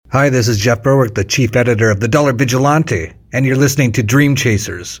Hi, this is Jeff Berwick, the chief editor of The Dollar Vigilante, and you're listening to Dream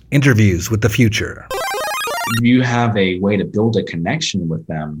Chasers, Interviews with the Future. You have a way to build a connection with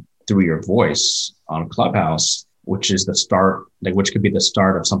them through your voice on Clubhouse, which is the start, which could be the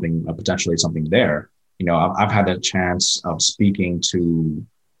start of something, potentially something there. You know, I've had a chance of speaking to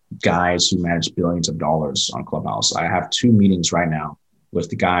guys who manage billions of dollars on Clubhouse. I have 2 meetings right now with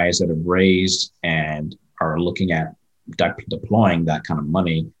the guys that have raised and are looking at deploying that kind of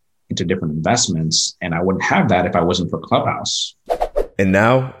money into different investments. And I wouldn't have that if I wasn't for Clubhouse. And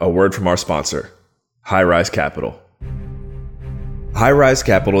now a word from our sponsor, High Rise Capital. High Rise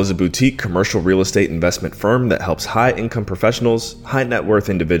Capital is a boutique commercial real estate investment firm that helps high-income professionals, high-net-worth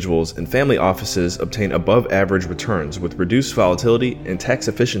individuals, and family offices obtain above-average returns with reduced volatility and tax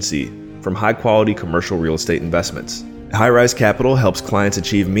efficiency from high-quality commercial real estate investments. High Rise Capital helps clients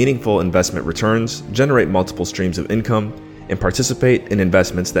achieve meaningful investment returns, generate multiple streams of income, and participate in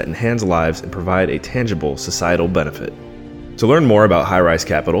investments that enhance lives and provide a tangible societal benefit. To learn more about High Rise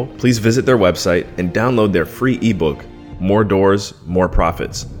Capital, please visit their website and download their free ebook, More Doors, More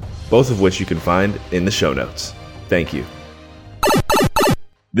Profits, both of which you can find in the show notes. Thank you.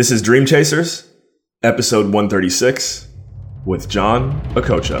 This is Dream Chasers, episode 136, with John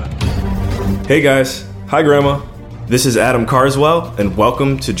Okocha. Hey guys, hi grandma. This is Adam Carswell, and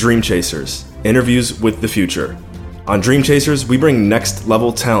welcome to Dream Chasers, Interviews with the Future. On Dream Chasers, we bring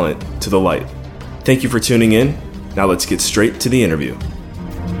next-level talent to the light. Thank you for tuning in. Now let's get straight to the interview.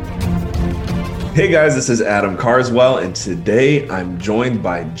 Hey guys, this is Adam Carswell, and today I'm joined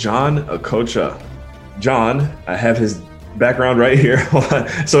by John Okocha. John, I have his background right here.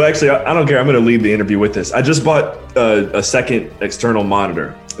 So actually, I don't care. I'm going to lead the interview with this. I just bought a second external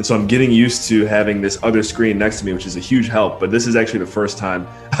monitor, and so I'm getting used to having this other screen next to me, which is a huge help. But this is actually the first time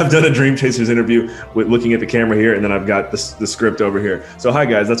I've done a Dream Chasers interview with looking at the camera here, and then I've got the script over here. So hi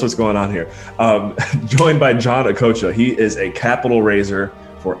guys, that's what's going on here. Joined by John Okocha. He is a capital raiser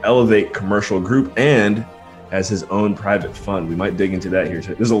for Elevate Commercial Group and has his own private fund. We might dig into that here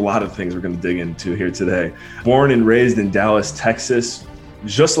today. There's a lot of things we're going to dig into here today. Born and raised in Dallas, Texas,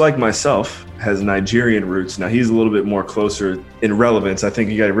 just like myself, has Nigerian roots. Now he's a little bit more closer in relevance. I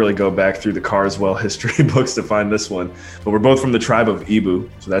think you got to really go back through the Carswell history books to find this one. But we're both from the tribe of Igbo,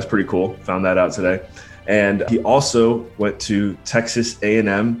 so that's pretty cool. Found that out today. And he also went to Texas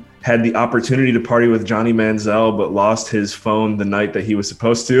A&M, had the opportunity to party with Johnny Manziel, but lost his phone the night that he was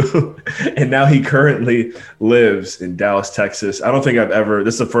supposed to. And now he currently lives in Dallas, Texas. This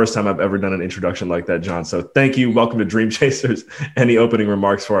is the first time I've ever done an introduction like that, John. So thank you. Welcome to Dream Chasers. Any opening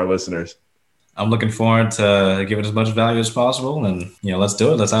remarks for our listeners? I'm looking forward to giving as much value as possible, and let's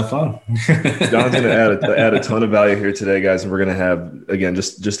do it. Let's have fun. John's going to add a ton of value here today, guys, and we're going to have, again,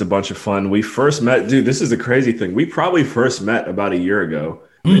 just a bunch of fun. We first met, dude. This is the crazy thing. We probably first met about a year ago,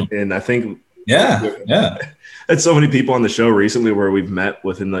 and I think, yeah, had so many people on the show recently where we've met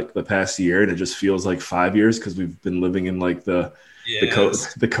within like the past year, and it just feels like 5 years because we've been living in like the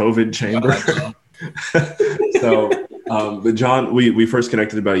COVID chamber. But John, we first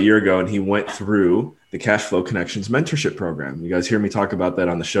connected about a year ago, and he went through the Cash Flow Connections mentorship program. You guys hear me talk about that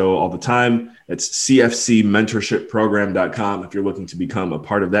on the show all the time. It's cfcmentorshipprogram.com. If you're looking to become a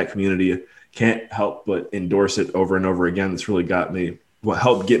part of that community, can't help but endorse it over and over again. It's really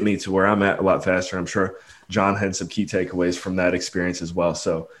helped get me to where I'm at a lot faster. I'm sure John had some key takeaways from that experience as well.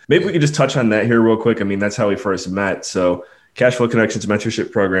 So maybe we could just touch on that here real quick. I mean, that's how we first met. So Cash Flow Connections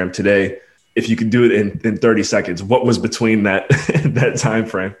mentorship program today. If you could do it in 30 seconds, what was between that time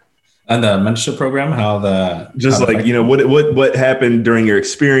frame? And the mentorship program, what happened during your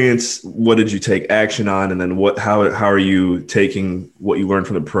experience? What did you take action on? And then how are you taking what you learned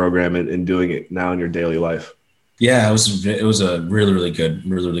from the program and doing it now in your daily life? Yeah, it was a really good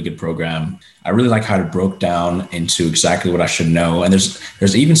program. I really like how it broke down into exactly what I should know. And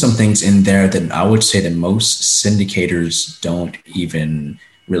there's even some things in there that I would say that most syndicators don't even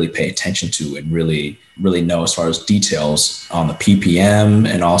really pay attention to and really know, as far as details on the PPM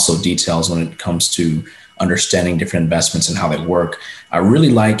and also details when it comes to understanding different investments and how they work. I really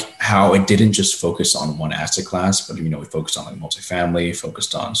like how it didn't just focus on one asset class, but we focused on like multifamily,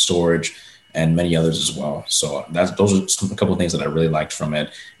 focused on storage, and many others as well. So those are a couple of things that I really liked from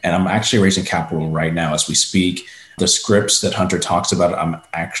it. And I'm actually raising capital right now as we speak. The scripts that Hunter talks about, I'm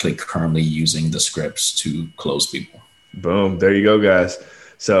actually currently using the scripts to close people. Boom. There you go, guys.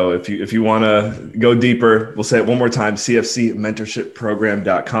 So if you want to go deeper, we'll say it one more time,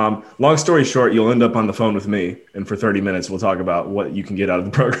 cfcmentorshipprogram.com. Long story short, you'll end up on the phone with me, and for 30 minutes, we'll talk about what you can get out of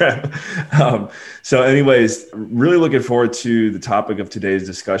the program. So anyways, really looking forward to the topic of today's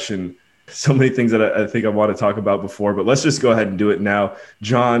discussion. So many things that I think I want to talk about before, but let's just go ahead and do it now.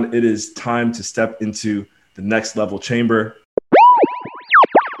 John, it is time to step into the next level chamber.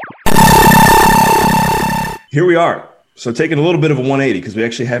 Here we are. So taking a little bit of a 180 because we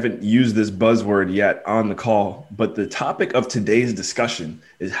actually haven't used this buzzword yet on the call, but the topic of today's discussion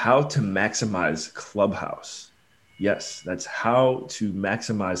is how to maximize Clubhouse. Yes, that's how to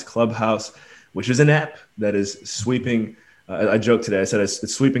maximize Clubhouse, which is an app that is sweeping. I joked today, I said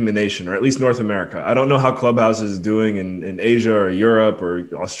it's sweeping the nation, or at least North America. I don't know how Clubhouse is doing in Asia or Europe or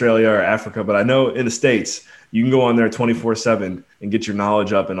Australia or Africa, but I know in the States, you can go on there 24/7 and get your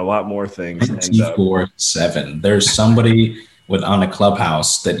knowledge up and a lot more things. 24/7. There's somebody on a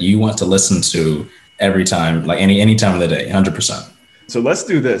Clubhouse that you want to listen to every time, like any time of the day, 100%. So let's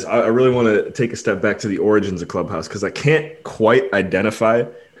do this. I really want to take a step back to the origins of Clubhouse because I can't quite identify.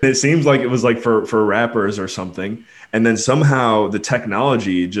 It seems like it was like for rappers or something. And then somehow the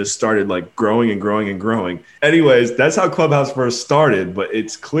technology just started like growing and growing and growing. Anyways, that's how Clubhouse first started, but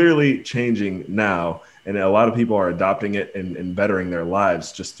it's clearly changing now. And a lot of people are adopting it and bettering their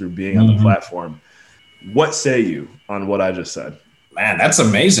lives just through being on the platform. What say you on what I just said? Man, that's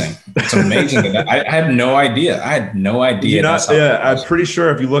amazing. It's amazing. I had no idea. I'm pretty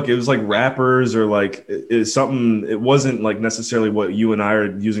sure if you look, it was like rappers or like it's something. It wasn't like necessarily what you and I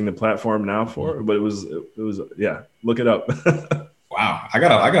are using the platform now for, but it was. Yeah, look it up. Wow, I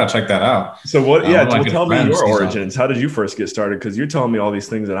gotta check that out. So what? Yeah, tell me your origins. How did you first get started? Because you're telling me all these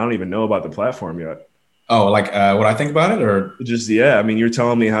things that I don't even know about the platform yet. Oh, like what I think about it, or just I mean, you're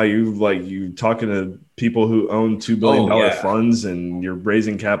telling me how you talking to people who own $2 billion funds, and you're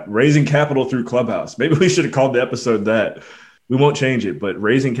raising capital through Clubhouse. Maybe we should have called the episode that. We won't change it, but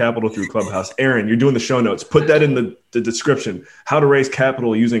raising capital through Clubhouse. Aaron, you're doing the show notes. Put that in the description. How to raise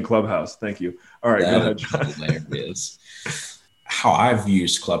capital using Clubhouse. Thank you. All right, go ahead, John. Hilarious. How I've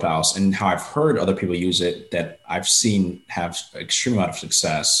used Clubhouse and how I've heard other people use it that I've seen have extreme amount of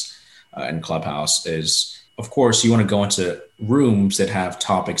success in Clubhouse is, of course, you want to go into rooms that have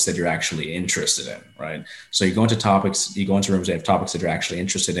topics that you're actually interested in, right? So you go into rooms that have topics that you're actually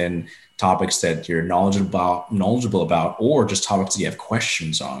interested in, topics that you're knowledgeable about, or just topics that you have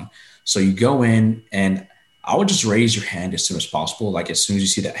questions on. So you go in, and I would just raise your hand as soon as possible. Like as soon as you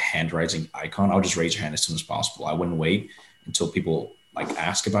see that hand raising icon, I would just raise your hand as soon as possible. I wouldn't wait until people like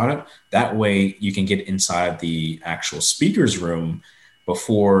ask about it. That way you can get inside the actual speaker's room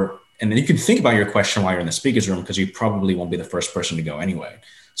before. And then you can think about your question while you're in the speaker's room because you probably won't be the first person to go anyway.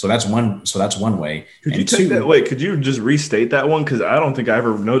 So that's one way. Could you just restate that one? Because I don't think I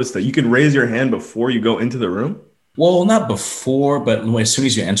ever noticed that. You can raise your hand before you go into the room? Well, not before, but as soon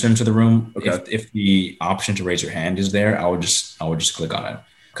as you enter into the room, if the option to raise your hand is there, I would just click on it.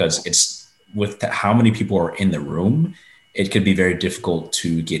 Because it's with how many people are in the room, it could be very difficult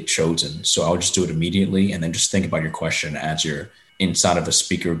to get chosen. So I would just do it immediately and then just think about your question as you're inside of a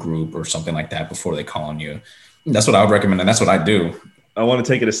speaker group or something like that before they call on you. That's what I would recommend. And that's what I do. I want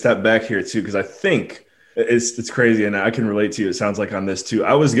to take it a step back here too, because I think it's crazy. And I can relate to you. It sounds like on this too.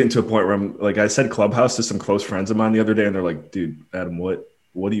 I was getting to a point where I'm like, I said Clubhouse to some close friends of mine the other day, and they're like, dude, Adam, what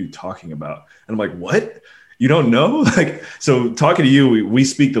are you talking about? And I'm like, what? You don't know? Like, so talking to you, we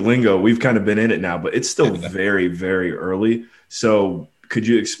speak the lingo. We've kind of been in it now, but it's still very, very early. So could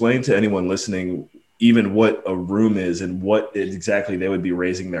you explain to anyone listening even what a room is and what exactly they would be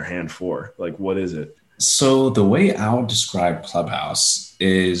raising their hand for? Like, what is it? So the way I would describe Clubhouse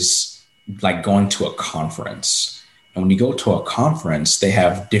is like going to a conference. And when you go to a conference, they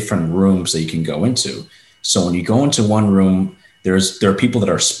have different rooms that you can go into. So when you go into one room, there are people that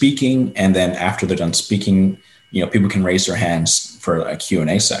are speaking. And then after they're done speaking, people can raise their hands for a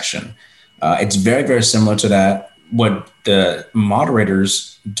Q&A session. It's very, very similar to that. What the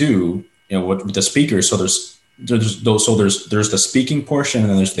moderators do, with the speakers. So there's the speaking portion and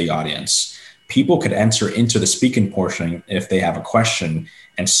then there's the audience. People could enter into the speaking portion if they have a question,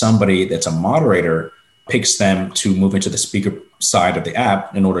 and somebody that's a moderator picks them to move into the speaker side of the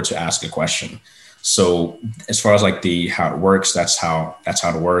app in order to ask a question. So as far as like how it works, that's how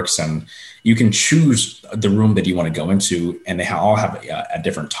it works. And you can choose the room that you want to go into, and they all have a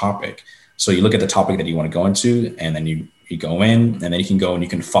different topic. So you look at the topic that you want to go into, and then you go in, and then you can go and you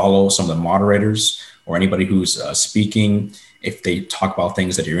can follow some of the moderators or anybody who's speaking. If they talk about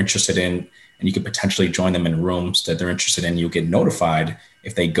things that you're interested in, and you could potentially join them in rooms that they're interested in, you'll get notified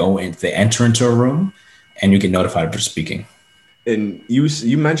if they enter into a room, and you get notified if they're speaking. And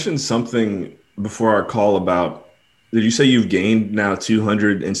you mentioned something before our call about, did you say you've gained now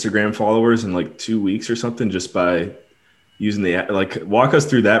 200 Instagram followers in like 2 weeks or something just by using the app? Like, walk us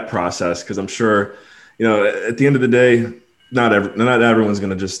through that process, because I'm sure, at the end of the day, not everyone's going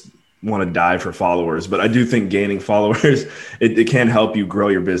to just want to die for followers, but I do think gaining followers, it can help you grow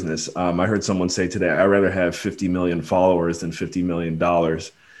your business. I heard someone say today, I'd rather have 50 million followers than $50 million.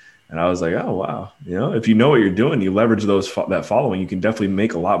 And I was like, oh, wow. You know, if you know what you're doing, you leverage that following, you can definitely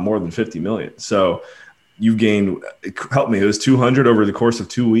make a lot more than 50 million. So you gained, help me, it was 200 over the course of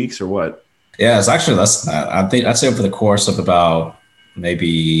 2 weeks or what? Yeah, it's actually less than that. I think I'd say over the course of about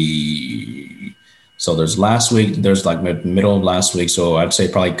maybe, so there's last week, there's like middle of last week. So I'd say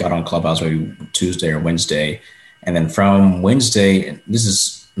probably got on Clubhouse maybe Tuesday or Wednesday. And then from Wednesday, this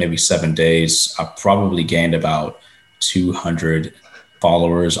is maybe 7 days, I probably gained about 200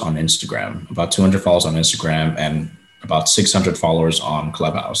 followers on Instagram, and about 600 followers on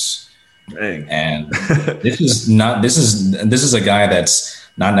Clubhouse. Dang. And this is a guy that's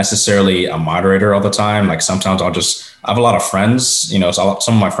not necessarily a moderator all the time. Like sometimes I have a lot of friends, you know, so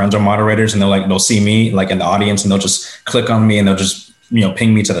some of my friends are moderators and they'll see me like in the audience and they'll just click on me and they'll just, you know,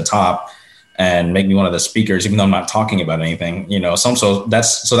 ping me to the top and make me one of the speakers, even though I'm not talking about anything, you know, so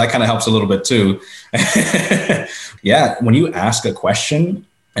that kind of helps a little bit too. Yeah. When you ask a question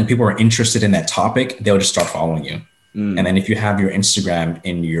and people are interested in that topic, they'll just start following you. And then if you have your Instagram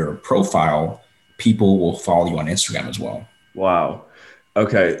in your profile, people will follow you on Instagram as well. Wow.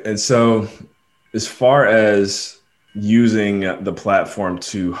 Okay. And so as far as using the platform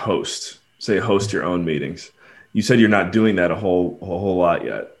to host your own meetings, you said you're not doing that a whole lot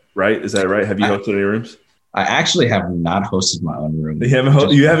yet, right? Is that right? Have you hosted any rooms? I actually have not hosted my own room.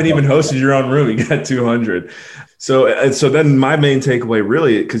 You haven't even hosted your own room. You got 200. So then my main takeaway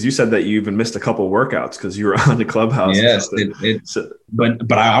really, because you said that you even missed a couple of workouts because you were on the Clubhouse. Yes,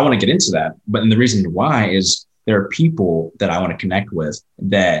 but I want to get into that. But the reason why is there are people that I want to connect with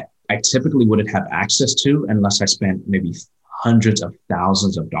that I typically wouldn't have access to unless I spent maybe hundreds of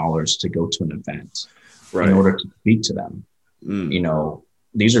thousands of dollars to go to an event in order to speak to them. You know,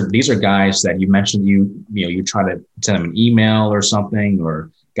 these are guys that you mentioned, you try to send them an email or something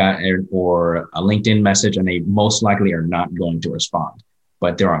or a LinkedIn message, and they most likely are not going to respond,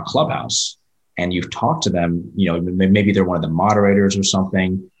 but they're on Clubhouse and you've talked to them, you know, maybe they're one of the moderators or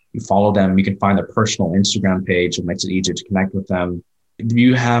something. You follow them, you can find their personal Instagram page. It makes it easier to connect with them.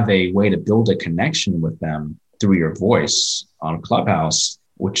 You have a way to build a connection with them through your voice on Clubhouse,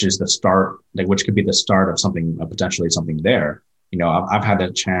 which is the start, which could be the start of something, potentially something there. You know, I've had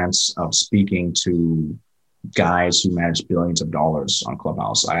the chance of speaking to guys who manage billions of dollars on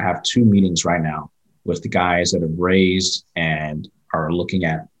Clubhouse. I have 2 meetings right now with the guys that have raised and are looking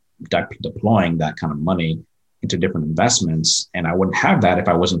at deploying that kind of money into different investments. And I wouldn't have that if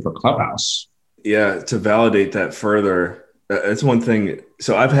I wasn't for Clubhouse. Yeah. To validate that further, that's one thing.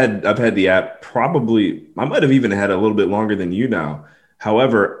 So I've had the app probably, I might have even had a little bit longer than you now.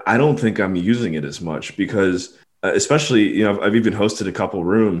 However, I don't think I'm using it as much because especially, you know, I've even hosted a couple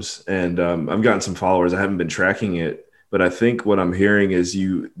rooms and I've gotten some followers. I haven't been tracking it, but I think what I'm hearing is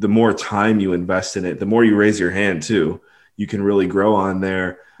the more time you invest in it, the more you raise your hand too, you can really grow on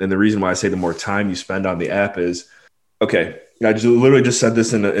there. And the reason why I say the more time you spend on the app is, okay, I just literally just said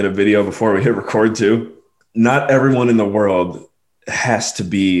this in a video before we hit record too. Not everyone in the world has to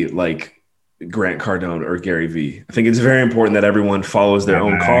be like Grant Cardone or Gary Vee. I think it's very important that everyone follows their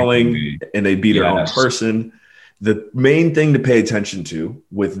own calling and they be their own person. The main thing to pay attention to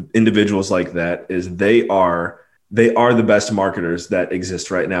with individuals like that is they are the best marketers that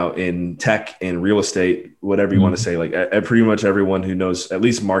exist right now in tech and real estate, whatever you want to say. Like pretty much everyone who knows at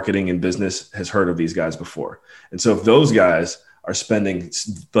least marketing and business has heard of these guys before. And so if those guys are spending,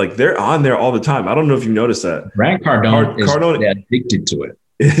 like they're on there all the time. I don't know if you noticed that. Grant Cardone is addicted to it.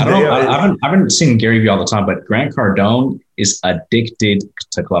 I don't know. I haven't seen Gary Vee all the time, but Grant Cardone is addicted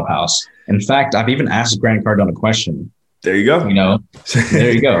to Clubhouse. In fact, I've even asked Grant Cardone a question. There you go. You know,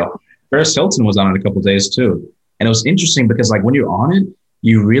 there you go. Paris Hilton was on it a couple of days too. And it was interesting because like when you're on it,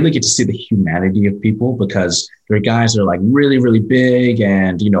 you really get to see the humanity of people because there are guys that are like really, really big.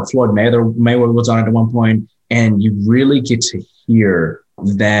 And, you know, Floyd Mayweather was on it at one point, and you really get to hear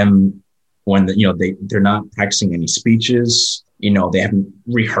them when, they're not practicing any speeches, you know, they haven't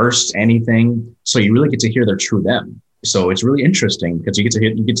rehearsed anything. So you really get to hear their true them. So it's really interesting because you get to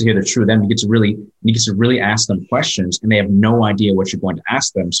hear the true them. You get to really ask them questions and they have no idea what you're going to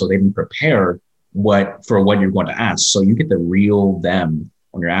ask them. So they've been prepared for what you're going to ask. So you get the real them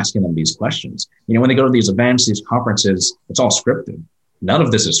when you're asking them these questions. You know, when they go to these events, these conferences, it's all scripted. None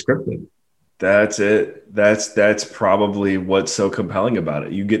of this is scripted. That's it. That's probably what's so compelling about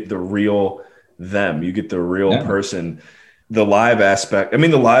it. You get the real them. You get the real person. The live aspect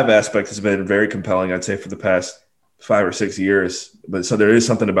has been very compelling, I'd say, for the past 5 or 6 years. But so there is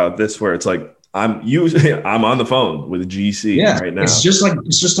something about this where it's like I'm on the phone with GC right now. It's just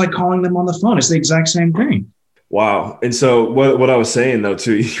like calling them on the phone. It's the exact same thing. Wow. And so what I was saying though,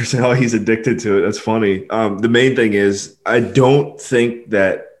 too, you're saying how he's addicted to it. That's funny. The main thing is I don't think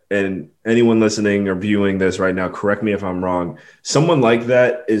that, and anyone listening or viewing this right now, correct me if I'm wrong, someone like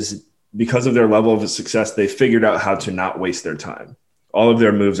that is, because of their level of success, they figured out how to not waste their time. All of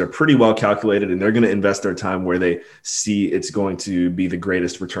their moves are pretty well calculated, and they're going to invest their time where they see it's going to be the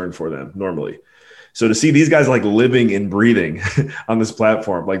greatest return for them normally. So to see these guys like living and breathing on this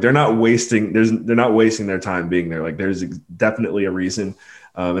platform, like they're not wasting their time being there. Like there's definitely a reason.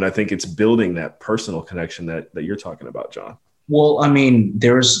 And I think it's building that personal connection that you're talking about, John. Well, I mean,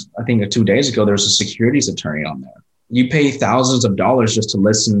 I think 2 days ago, there was a securities attorney on there. You pay thousands of dollars just to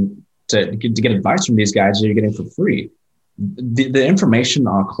listen to get advice from these guys that you're getting for free. The information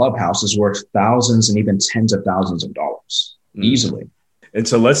on Clubhouse is worth thousands and even tens of thousands of dollars easily. And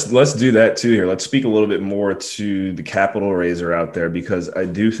so let's do that too here. Let's speak a little bit more to the capital raiser out there, because I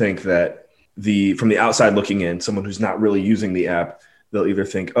do think that from the outside looking in, someone who's not really using the app, they'll either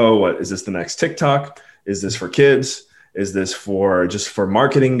think, oh, what is this, the next TikTok? Is this for kids? Is this just for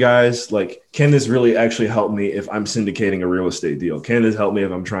marketing guys? Like, can this really actually help me if I'm syndicating a real estate deal? Can this help me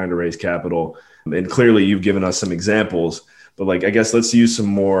if I'm trying to raise capital? And clearly you've given us some examples, but like, I guess let's use some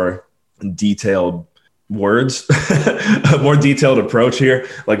more detailed words, a more detailed approach here.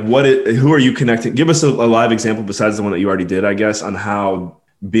 Like who are you connecting? Give us a live example besides the one that you already did, I guess, on how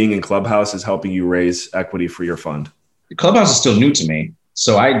being in Clubhouse is helping you raise equity for your fund. Clubhouse is still new to me.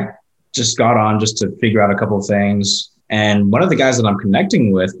 So I just got on just to figure out a couple of things. And one of the guys that I'm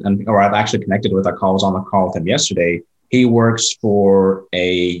connecting with, or I've actually connected with, I was on the call with him yesterday. He works for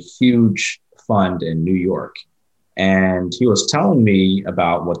a huge fund in New York. And he was telling me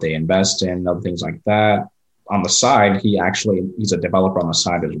about what they invest in, other things like that. On the side, he's a developer on the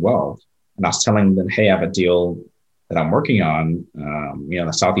side as well. And I was telling them, hey, I have a deal that I'm working on,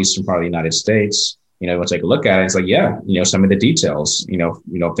 the southeastern part of the United States. We'll take a look at it. It's like, yeah, send me the details.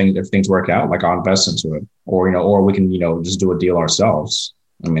 If things work out, like I'll invest into it, or we can, just do a deal ourselves.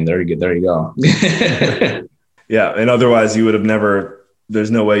 I mean, there you go. Yeah. And otherwise you would have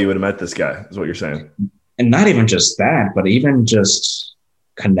there's no way you would have met this guy, is what you're saying. And not even just that, but even just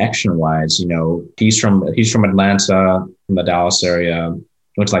connection wise, he's from Atlanta, from the Dallas area.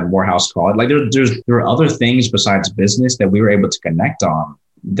 Looks like Morehouse College. Like there are other things besides business that we were able to connect on,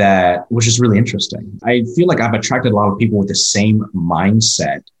 which is really interesting. I feel like I've attracted a lot of people with the same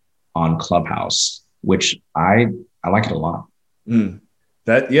mindset on Clubhouse, which I like it a lot.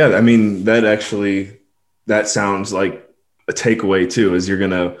 That sounds like a takeaway too, is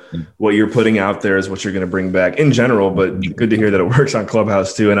what you're putting out there is what you're going to bring back in general, but good to hear that it works on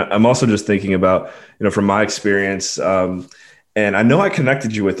Clubhouse too. And I'm also just thinking about, from my experience, and I know I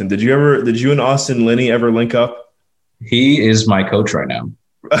connected you with him. Did you and Austin Linney ever link up? He is my coach right now.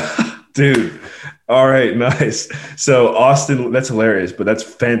 Dude. All right. Nice. So Austin, that's hilarious, but that's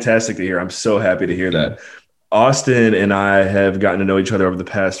fantastic to hear. I'm so happy to hear that. Austin and I have gotten to know each other over the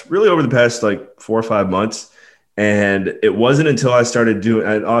past like 4 or 5 months. And it wasn't until I started doing,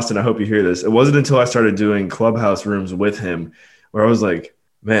 and Austin, I hope you hear this. It wasn't until I started doing Clubhouse rooms with him where I was like,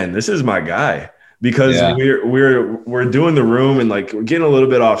 man, this is my guy. Because we're doing the room and like we're getting a little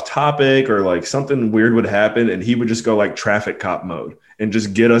bit off topic, or like something weird would happen and he would just go like traffic cop mode and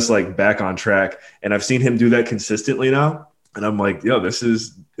just get us like back on track. And I've seen him do that consistently now. And I'm like, yo, this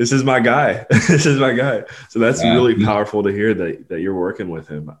is my guy. This is my guy. So that's really powerful to hear that you're working with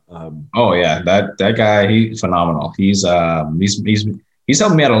him. That guy, he's phenomenal. He's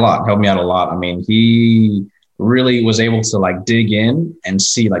helped me out a lot. I mean, he really was able to like dig in and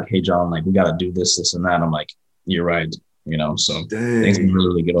see like, hey, John, like we got to do this and that. I'm like, you're right. So things are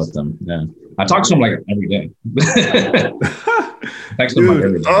really good with them. Yeah. I talk to him like every day.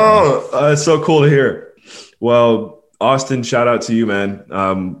 Dude, it's so cool to hear. Well, Austin, shout out to you, man.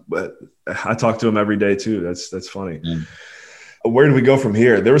 But I talk to him every day too. That's funny. Mm. Where do we go from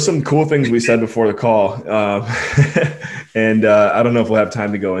here? There were some cool things we said before the call. And I don't know if we'll have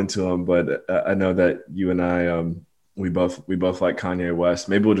time to go into them, but I know that you and I, we both like Kanye West.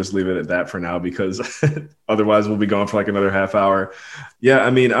 Maybe we'll just leave it at that for now, because otherwise we'll be going for like another half hour. Yeah. I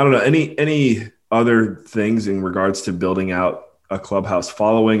mean, I don't know, any other things in regards to building out a Clubhouse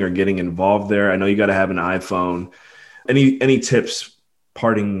following or getting involved there? I know you got to have an iPhone. Any tips,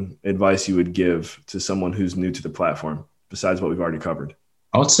 parting advice you would give to someone who's new to the platform besides what we've already covered?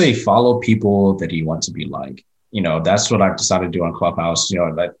 I would say follow people that you want to be like. That's what I've decided to do on Clubhouse.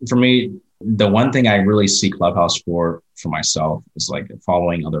 That for me, the one thing I really see Clubhouse for myself is like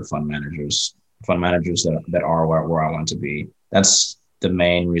following other fund managers that are where I want to be. That's the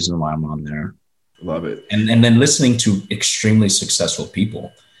main reason why I'm on there. Love it. And then listening to extremely successful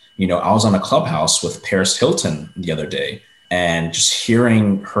people. You know, I was on a Clubhouse with Paris Hilton the other day, and just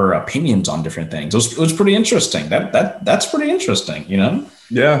hearing her opinions on different things. It was pretty interesting. That's pretty interesting, you know?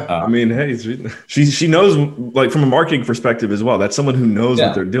 Yeah. I mean, hey, she knows, like, from a marketing perspective as well. That's someone who knows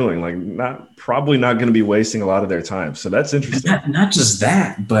what they're doing, like probably not going to be wasting a lot of their time. So that's interesting. Not just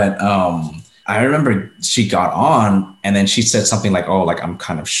that, but I remember she got on and then she said something like, oh, like, I'm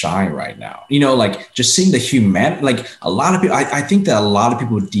kind of shy right now. You know, like, just seeing the human, like, a lot of people, I think that a lot of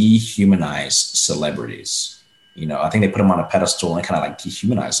people dehumanize celebrities. You know, I think they put them on a pedestal and kind of like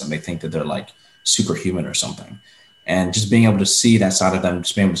dehumanize them. They think that they're like superhuman or something. And just being able to see that side of them,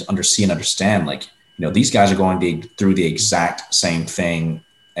 just being able to see and understand, like, you know, these guys are going through the exact same thing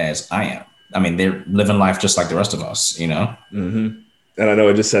as I am. I mean, they're living life just like the rest of us, you know? Mm-hmm. And I know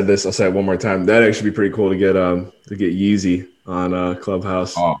I just said this. I'll say it one more time. That'd actually be pretty cool to get Yeezy on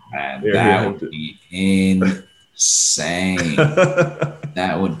Clubhouse. Oh, man, that would be insane.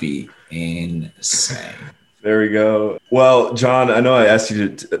 That would be insane. There we go. Well, John, I know I asked you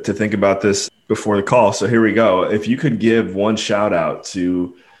to think about this before the call. So here we go. If you could give one shout out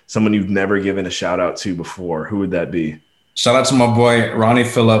to someone you've never given a shout out to before, who would that be? Shout out to my boy, Ronnie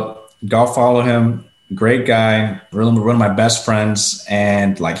Phillip. Go follow him. Great guy. Really one of my best friends.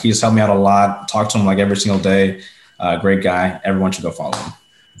 And like, he's helped me out a lot. Talk to him like every single day. Great guy. Everyone should go follow him.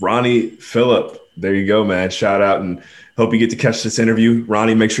 Ronnie Phillip. There you go, man. Shout out, and hope you get to catch this interview.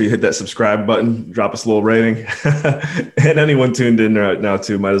 Ronnie, make sure you hit that subscribe button, drop us a little rating. And anyone tuned in right now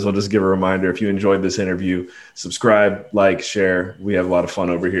too, might as well just give a reminder. If you enjoyed this interview, subscribe, like, share. We have a lot of fun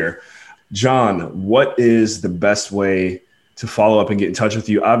over here. John, what is the best way to follow up and get in touch with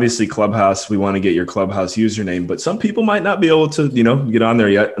you? Obviously, Clubhouse, we want to get your Clubhouse username, but some people might not be able to, get on there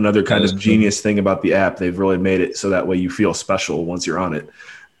yet. Another kind of genius thing about the app, they've really made it so that way you feel special once you're on it.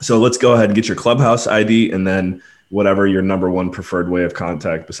 So let's go ahead and get your Clubhouse ID and then whatever your number one preferred way of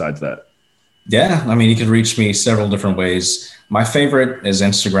contact besides that. Yeah, I mean, you can reach me several different ways. My favorite is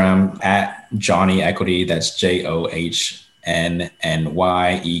Instagram at Johnny Equity. That's JohnnyEquity.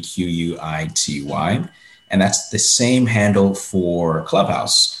 And that's the same handle for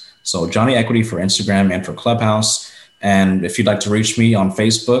Clubhouse. So Johnny Equity for Instagram and for Clubhouse. And if you'd like to reach me on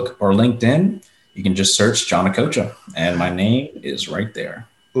Facebook or LinkedIn, you can just search John Okocha, and my name is right there.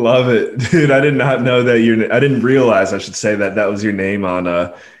 Love it, dude. I did not know that I didn't realize, I should say, that was your name on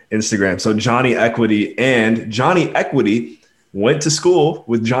Instagram. So Johnny Equity, and Johnny Equity went to school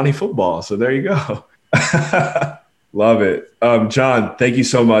with Johnny Football. So there you go. Love it. John, thank you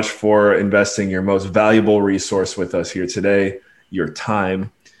so much for investing your most valuable resource with us here today, your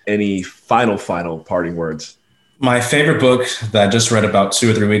time. Any final parting words? My favorite book that I just read about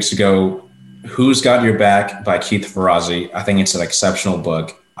 2 or 3 weeks ago, Who's Got Your Back by Keith Ferrazzi. I think it's an exceptional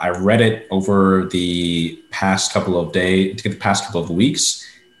book. I read it over the past couple of weeks,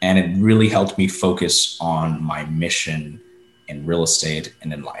 and it really helped me focus on my mission in real estate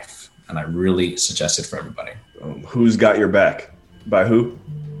and in life. And I really suggest it for everybody. Who's Got Your Back? By who?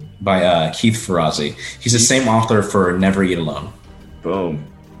 By Keith Ferrazzi. He's the same author for Never Eat Alone.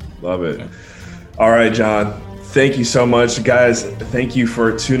 Boom. Love it. Okay. All right, John. Thank you so much, guys. Thank you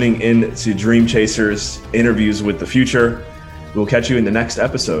for tuning in to Dream Chasers Interviews with the Future. We'll catch you in the next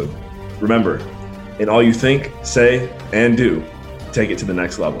episode. Remember, in all you think, say, and do, take it to the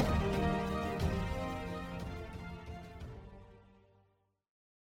next level.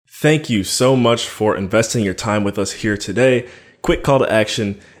 Thank you so much for investing your time with us here today. Quick call to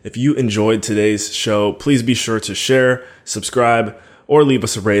action. If you enjoyed today's show, please be sure to share, subscribe, or leave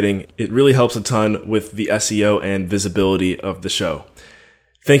us a rating. It really helps a ton with the SEO and visibility of the show.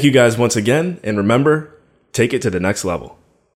 Thank you guys once again, and remember, take it to the next level.